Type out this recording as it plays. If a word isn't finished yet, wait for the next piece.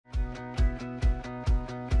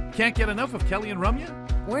Can't get enough of Kelly and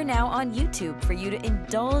Ramya? We're now on YouTube for you to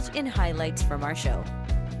indulge in highlights from our show.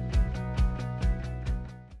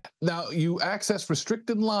 Now, you access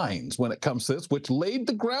restricted lines when it comes to this, which laid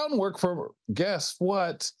the groundwork for, guess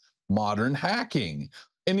what, modern hacking.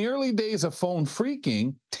 In the early days of phone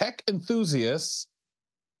phreaking, tech enthusiasts,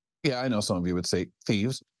 yeah, I know some of you would say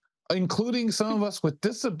thieves, including some of us with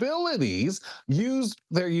disabilities, used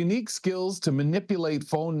their unique skills to manipulate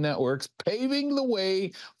phone networks, paving the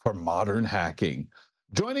way for modern hacking.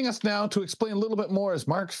 Joining us now to explain a little bit more is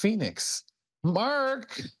Mark Phoenix.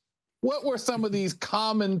 Mark, what were some of these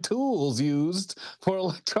common tools used for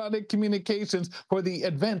electronic communications for the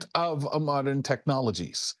advent of modern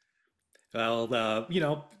technologies? Well,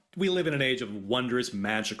 we live in an age of wondrous,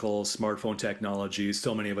 magical smartphone technology.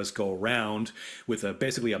 So many of us go around with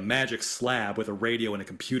basically a magic slab with a radio and a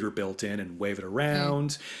computer built in and wave it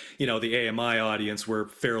around. The AMI audience, we're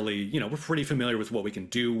pretty familiar with what we can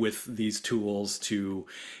do with these tools to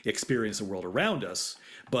experience the world around us.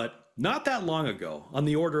 But not that long ago, on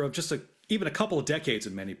the order of just even a couple of decades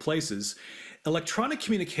in many places, electronic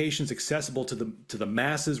communications accessible to the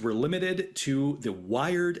masses were limited to the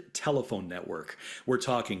wired telephone network. We're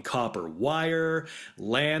talking copper wire,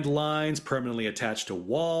 landlines permanently attached to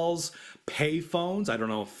walls, payphones. I don't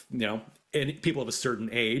know if, and people of a certain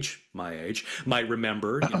age, my age, might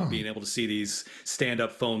remember, being able to see these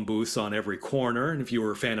stand-up phone booths on every corner. And if you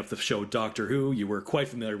were a fan of the show Doctor Who, you were quite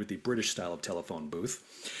familiar with the British style of telephone booth.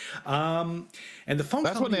 And the phone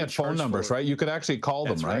That's when they had phone numbers, right? You could actually call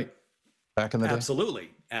them, right? Back in the day? Absolutely.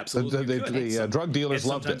 The drug dealers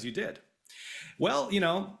loved it. Sometimes you did. Well,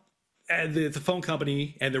 the phone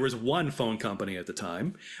company, and there was one phone company at the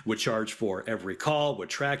time, would charge for every call, would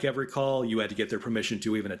track every call. You had to get their permission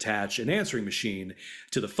to even attach an answering machine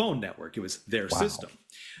to the phone network. It was their system.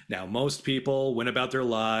 Now, most people went about their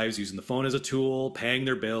lives using the phone as a tool, paying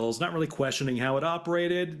their bills, not really questioning how it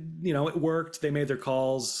operated. It worked. They made their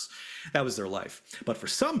calls. That was their life. But for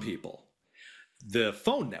some people, the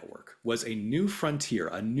phone network was a new frontier,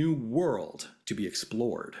 a new world to be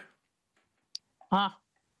explored.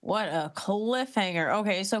 What a cliffhanger.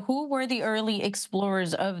 Okay, so who were the early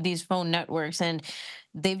explorers of these phone networks? And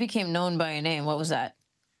they became known by a name. What was that?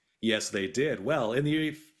 Yes, they did. Well, in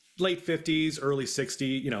the late 50s, early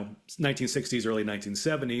 60s, 1960s, early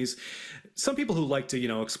 1970s, some people who like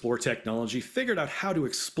to, explore technology figured out how to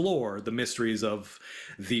explore the mysteries of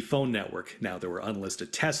the phone network. Now, there were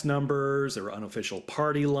unlisted test numbers, there were unofficial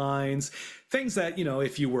party lines, things that,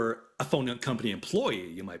 if you were a phone company employee,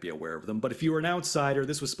 you might be aware of them. But if you were an outsider,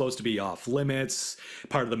 this was supposed to be off limits,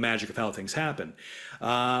 part of the magic of how things happen.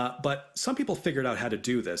 But some people figured out how to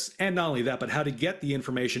do this. And not only that, but how to get the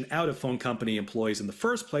information out of phone company employees in the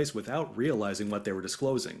first place without realizing what they were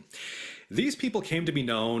disclosing. These people came to be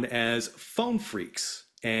known as phone phreaks,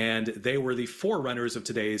 and they were the forerunners of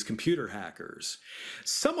today's computer hackers.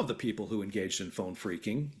 Some of the people who engaged in phone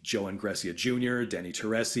phreaking, Joe Engressia Jr., Denny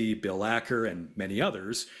Teresi, Bill Acker, and many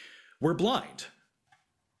others, were blind.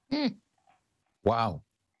 Wow.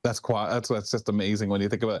 That's just amazing when you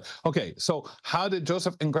think about it. Okay, so how did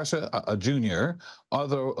Joseph Engressia Jr.,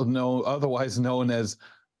 otherwise known as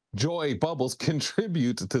Joy Bubbles,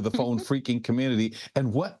 contribute to the phone phreaking community,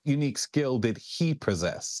 and what unique skill did he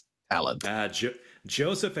possess? Talent.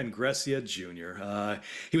 Joseph Engressia Jr.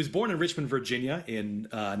 He was born in Richmond, Virginia in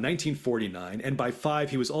 1949, and by 5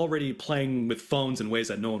 he was already playing with phones in ways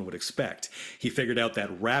that no one would expect. He figured out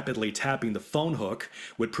that rapidly tapping the phone hook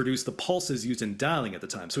would produce the pulses used in dialing at the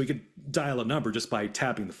time, so he could dial a number just by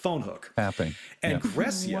tapping the phone hook. Tapping. And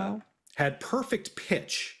Engressia had perfect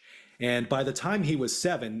pitch. And by the time he was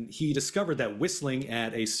 7, he discovered that whistling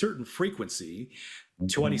at a certain frequency,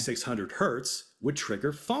 2600 hertz, would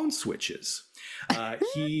trigger phone switches.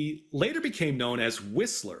 He later became known as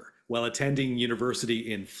Whistler while attending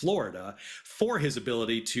university in Florida for his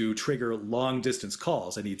ability to trigger long-distance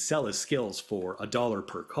calls, and he'd sell his skills for $1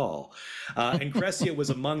 per call. Engressia was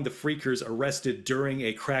among the phreakers arrested during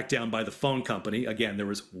a crackdown by the phone company. Again, there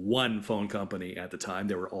was one phone company at the time.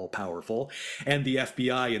 They were all powerful. And the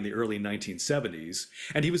FBI in the early 1970s.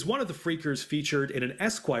 And he was one of the phreakers featured in an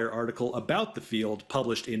Esquire article about the field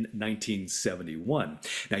published in 1971.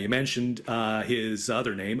 Now, you mentioned his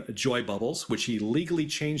other name, Joy Bubbles, which he legally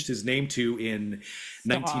changed his name to in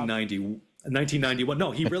 1991.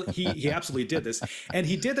 No, he absolutely did this. And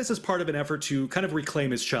he did this as part of an effort to kind of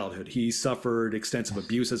reclaim his childhood. He suffered extensive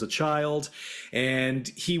abuse as a child, and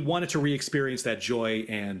he wanted to re-experience that joy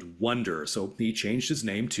and wonder. So he changed his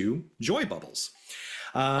name to Joy Bubbles.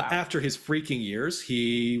 After his phreaking years,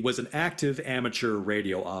 he was an active amateur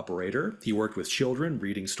radio operator. He worked with children,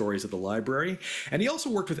 reading stories at the library, and he also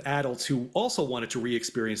worked with adults who also wanted to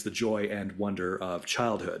re-experience the joy and wonder of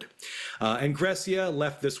childhood. Engresia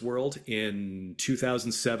left this world in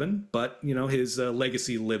 2007, but his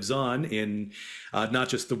legacy lives on in not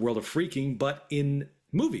just the world of phreaking, but in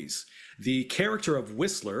movies. The character of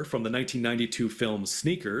Whistler from the 1992 film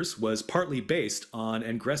Sneakers was partly based on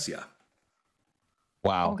Engresia.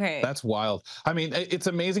 Wow, Okay. that's wild. I mean, it's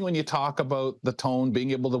amazing when you talk about the tone, being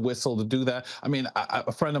able to whistle, to do that. I mean,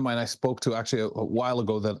 a friend of mine I spoke to actually a while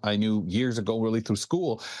ago that I knew years ago, really through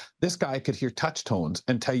school, this guy could hear touch tones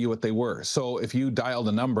and tell you what they were. So if you dialed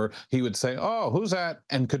a number, he would say, "Oh, who's that?"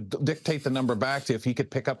 and could dictate the number back to you if he could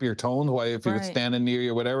pick up your tone, if he was standing near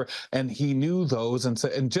you or whatever. And he knew those,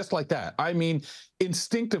 and just like that. I mean,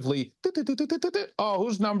 instinctively, oh,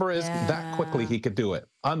 whose number is that? Quickly he could do it.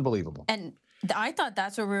 Unbelievable. And I thought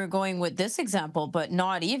that's where we were going with this example, but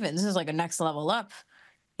not even. This is like a next level up.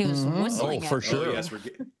 He was whistling. Oh, for sure. Oh, yes,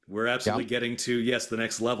 we're absolutely getting to the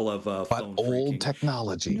next level of phone old phreaking.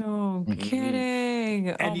 Technology. No kidding.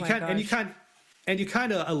 And you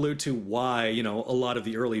kind of allude to why a lot of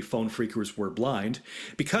the early phone phreakers were blind,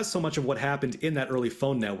 because so much of what happened in that early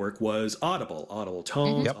phone network was audible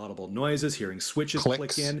tones, audible noises, hearing switches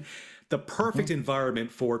click in. The perfect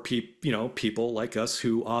environment for people like us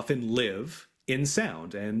who often live in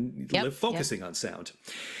sound and live focusing on sound.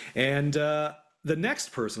 And the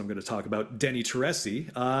next person I'm going to talk about, Denny Teresi,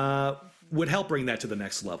 would help bring that to the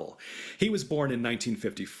next level. He was born in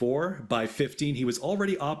 1954. By 15, he was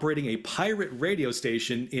already operating a pirate radio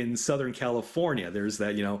station in Southern California. There's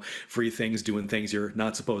that, free things, doing things you're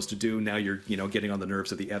not supposed to do. Now you're, getting on the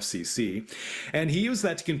nerves of the FCC. And he used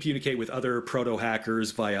that to communicate with other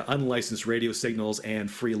proto-hackers via unlicensed radio signals and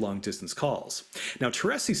free long-distance calls. Now,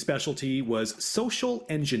 Teresi's specialty was social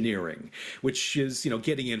engineering, which is,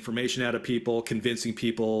 getting information out of people, convincing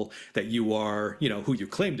people that you are, who you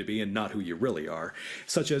claim to be and not who you really are,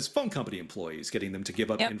 such as phone company employees, getting them to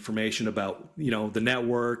give up information about, the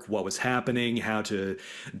network, what was happening, how to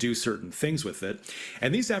do certain things with it.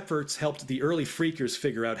 And these efforts helped the early phreakers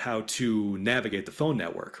figure out how to navigate the phone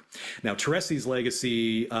network. Now, Teresi's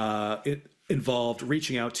legacy, it involved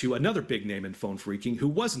reaching out to another big name in phone phreaking who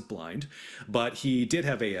wasn't blind, but he did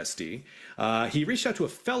have ASD. He reached out to a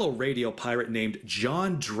fellow radio pirate named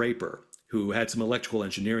John Draper, who had some electrical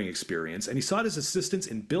engineering experience, and he sought his assistance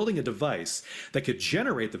in building a device that could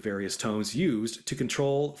generate the various tones used to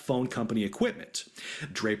control phone company equipment.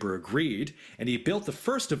 Draper agreed, and he built the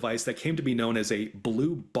first device that came to be known as a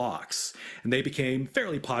blue box, and they became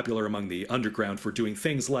fairly popular among the underground for doing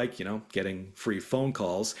things like, getting free phone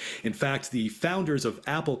calls. In fact, the founders of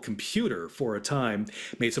Apple Computer, for a time,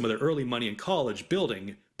 made some of their early money in college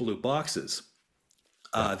building blue boxes.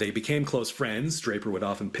 They became close friends. Draper would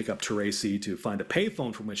often pick up Teresi to find a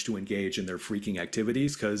payphone from which to engage in their phreaking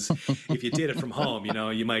activities, because if you did it from home,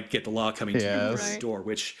 you might get the law coming to your door,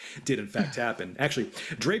 which did in fact happen. Actually,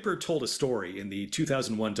 Draper told a story in the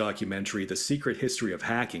 2001 documentary The Secret History of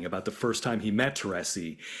Hacking about the first time he met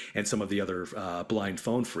Teresi and some of the other blind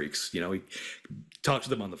phone freaks. He talked to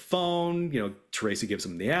them on the phone. Teresi gives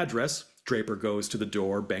him the address. Draper goes to the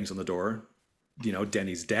door, bangs on the door.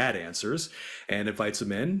 Denny's dad answers and invites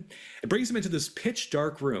him in. It brings him into this pitch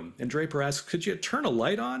dark room. And Draper asks, "Could you turn a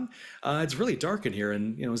light on? It's really dark in here."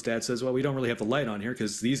 And, his dad says, "Well, we don't really have the light on here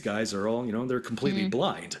because these guys are all, they're completely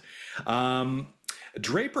blind."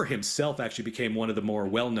 Draper himself actually became one of the more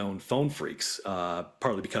well-known phone freaks,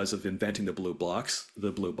 partly because of inventing the blue box.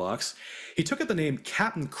 He took up the name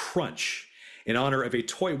Captain Crunch in honor of a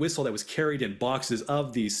toy whistle that was carried in boxes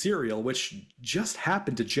of the cereal, which just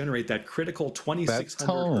happened to generate that critical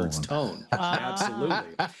 2600 hertz tone.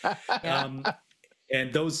 Absolutely.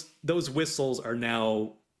 And those whistles are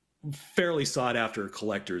now fairly sought after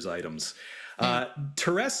collector's items.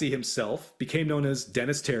 Teresi himself became known as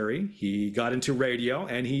Dennis Terry. He got into radio,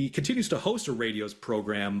 and he continues to host a radio's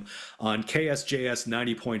program on KSJS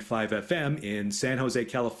 90.5 FM in San Jose,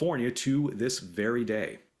 California to this very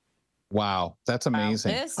day. Wow, that's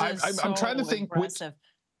amazing. This is I'm trying to think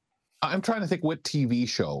I'm trying to think what TV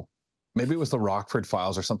show. Maybe it was the Rockford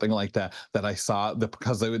Files or something like that I saw,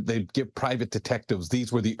 because they'd give private detectives.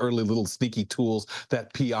 These were the early little sneaky tools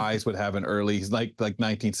that PIs would have in early, like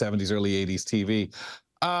 1970s, early 80s TV.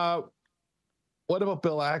 What about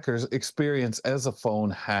Bill Acker's experience as a phone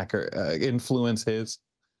hacker influence his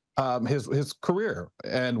career,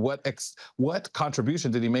 and what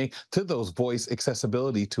contribution did he make to those voice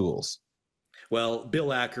accessibility tools? Well,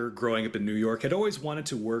 Bill Acker, growing up in New York, had always wanted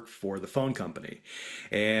to work for the phone company.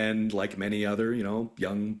 And like many other,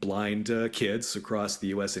 young blind kids across the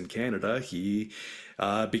US and Canada, he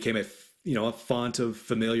became a font of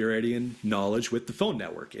familiarity and knowledge with the phone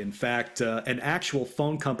network. In fact, an actual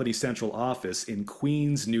phone company central office in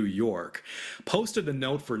Queens, New York, posted a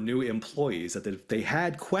note for new employees that if they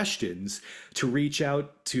had questions to reach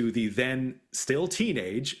out to the then still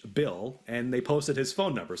teenage Bill, and they posted his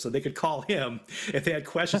phone number so they could call him if they had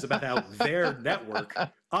questions about how their network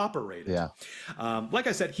operated. Yeah. Like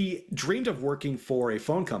I said, he dreamed of working for a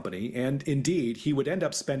phone company, and indeed, he would end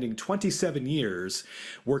up spending 27 years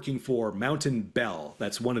working for Mountain Bell.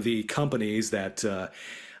 That's one of the companies that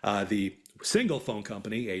the single phone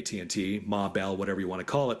company, AT&T, Ma Bell, whatever you want to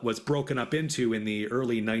call it, was broken up into in the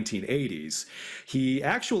early 1980s. He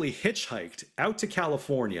actually hitchhiked out to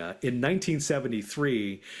California in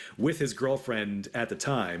 1973 with his girlfriend at the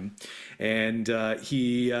time. And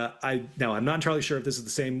I'm not entirely sure if this is the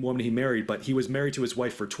same woman he married, but he was married to his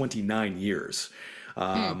wife for 29 years.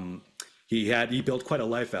 He built quite a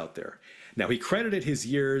life out there. Now, he credited his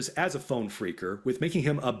years as a phone phreaker with making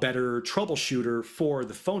him a better troubleshooter for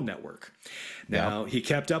the phone network. Now, he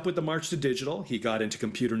kept up with the march to digital. He got into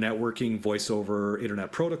computer networking, voice over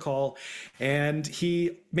internet protocol, and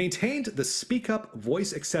he maintained the Speak Up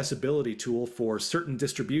voice accessibility tool for certain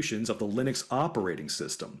distributions of the Linux operating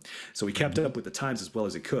system. So he kept up with the times as well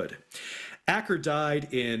as he could. Acker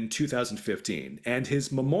died in 2015, and his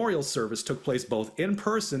memorial service took place both in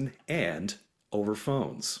person and over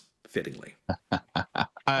phones. Fittingly.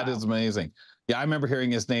 That is amazing. Yeah, I remember hearing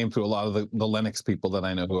his name through a lot of the Linux people that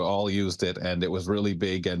I know who all used it, and it was really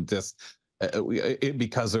big. And just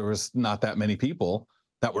because there was not that many people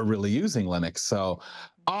that were really using Linux. So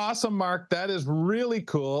awesome, Mark. That is really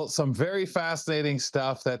cool. Some very fascinating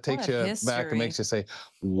stuff that takes you back and makes you say,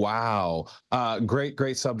 wow.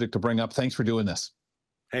 Great subject to bring up. Thanks for doing this.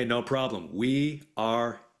 Hey, no problem. We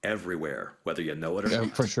are everywhere, whether you know it or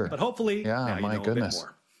not. For sure. But hopefully, now you know a bit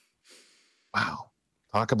more. Wow.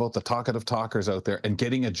 Talk about the talkative talkers out there and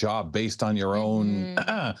getting a job based on your own.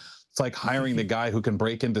 It's like hiring the guy who can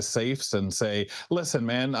break into safes and say, listen,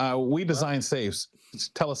 man, we design safes.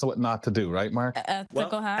 Tell us what not to do. Right, Mark?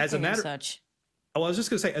 Ethical hacking and such. Oh, I was just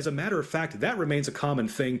going to say, as a matter of fact, that remains a common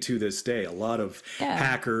thing to this day. A lot of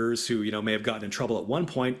hackers who, may have gotten in trouble at one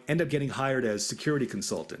point end up getting hired as security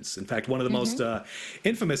consultants. In fact, one of the most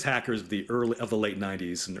infamous hackers of the late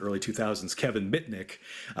 90s and early 2000s, Kevin Mitnick,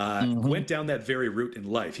 went down that very route in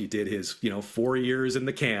life. He did his, 4 years in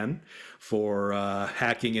the can for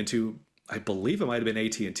hacking into, I believe it might have been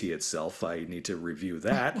AT&T itself. I need to review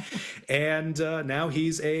that. And now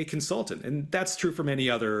he's a consultant. And that's true for many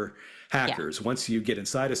other hackers. Once you get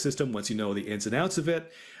inside a system, once you know the ins and outs of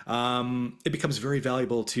it, it becomes very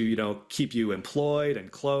valuable to, keep you employed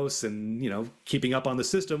and close and, keeping up on the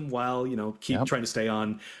system while, keep trying to stay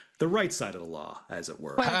on the right side of the law, as it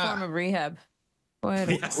were. Quite a form of rehab.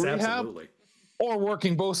 Yes, rehab, absolutely. Or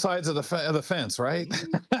working both sides of the fence, right?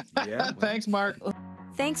 Yeah. Thanks, Mark.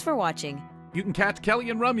 Thanks for watching. You can catch Kelly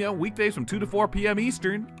and Ramya weekdays from 2 to 4 p.m.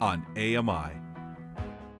 Eastern on AMI.